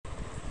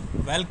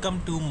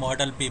Welcome to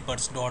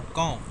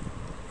modelpapers.com.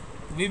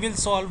 We will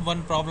solve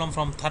one problem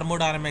from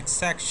thermodynamics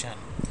section,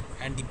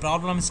 and the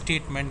problem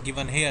statement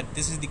given here,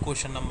 this is the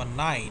question number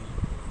 9.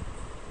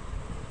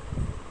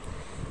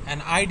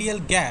 An ideal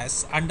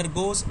gas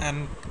undergoes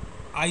an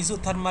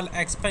isothermal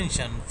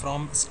expansion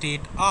from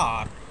state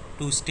R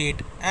to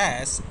state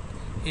S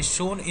is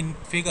shown in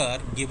figure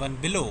given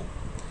below.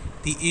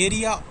 The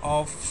area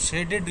of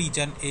shaded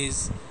region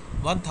is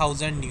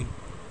 1000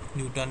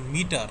 Newton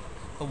meter.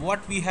 So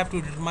what we have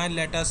to determine,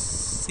 let us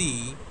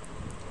see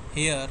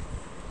here.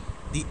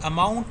 The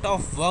amount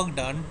of work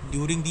done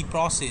during the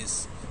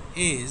process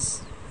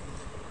is,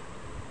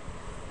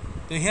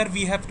 so here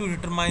we have to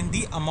determine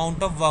the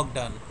amount of work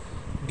done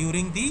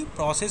during the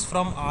process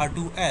from R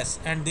to S,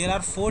 and there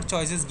are 4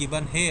 choices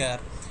given here,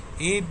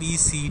 A, B,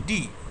 C,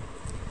 D.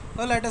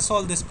 Well, let us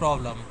solve this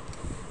problem.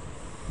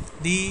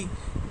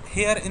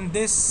 Here in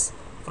this,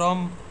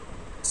 from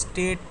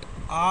state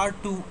R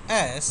to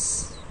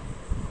S,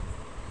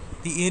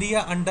 the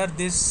area under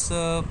this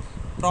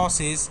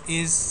process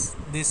is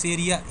this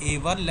area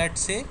A1,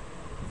 let's say,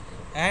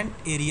 and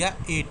area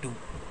A2.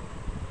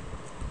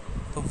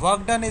 So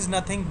work done is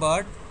nothing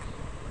but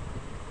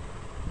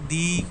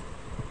the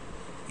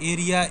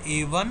area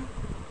A1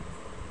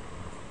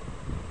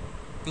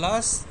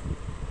 plus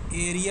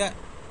area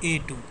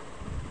A2,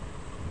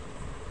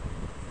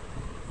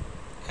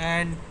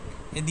 and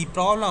in the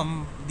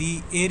problem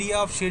the area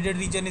of shaded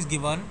region is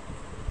given,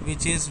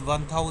 which is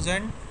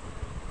 1000.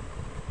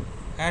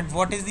 And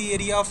what is the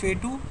area of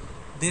A2?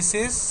 This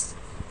is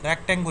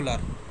rectangular,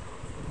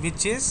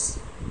 which is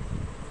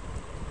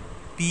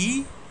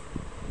P.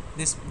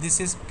 This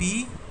is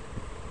P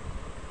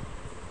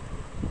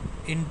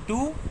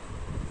into,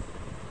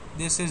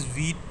 this is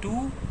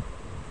V2.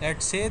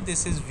 Let's say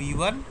this is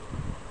V1,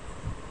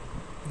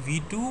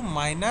 V2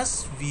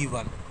 minus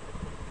V1.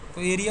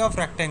 So area of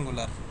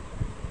rectangular.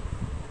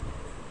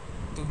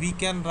 So we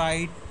can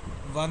write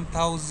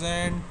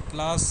 1000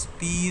 plus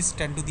P is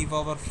 10 to the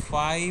power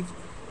 5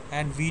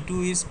 and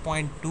V2 is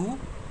 0.2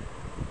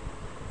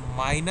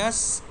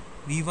 minus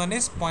V1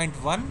 is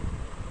 0.1.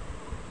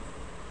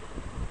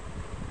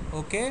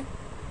 Okay,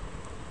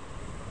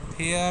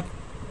 here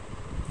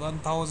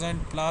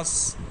 1000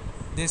 plus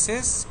this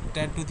is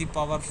 10 to the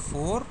power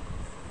 4,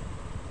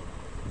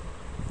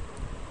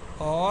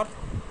 or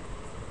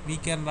we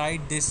can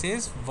write this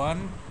is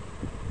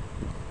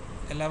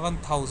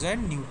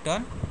 11,000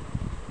 Newton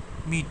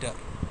meter.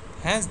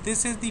 Hence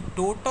this is the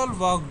total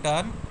work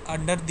done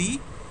under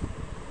the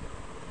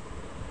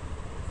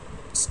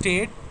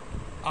state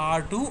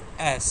R to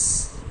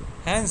S.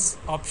 Hence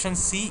option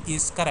C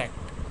is correct.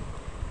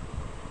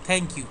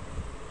 Thank you.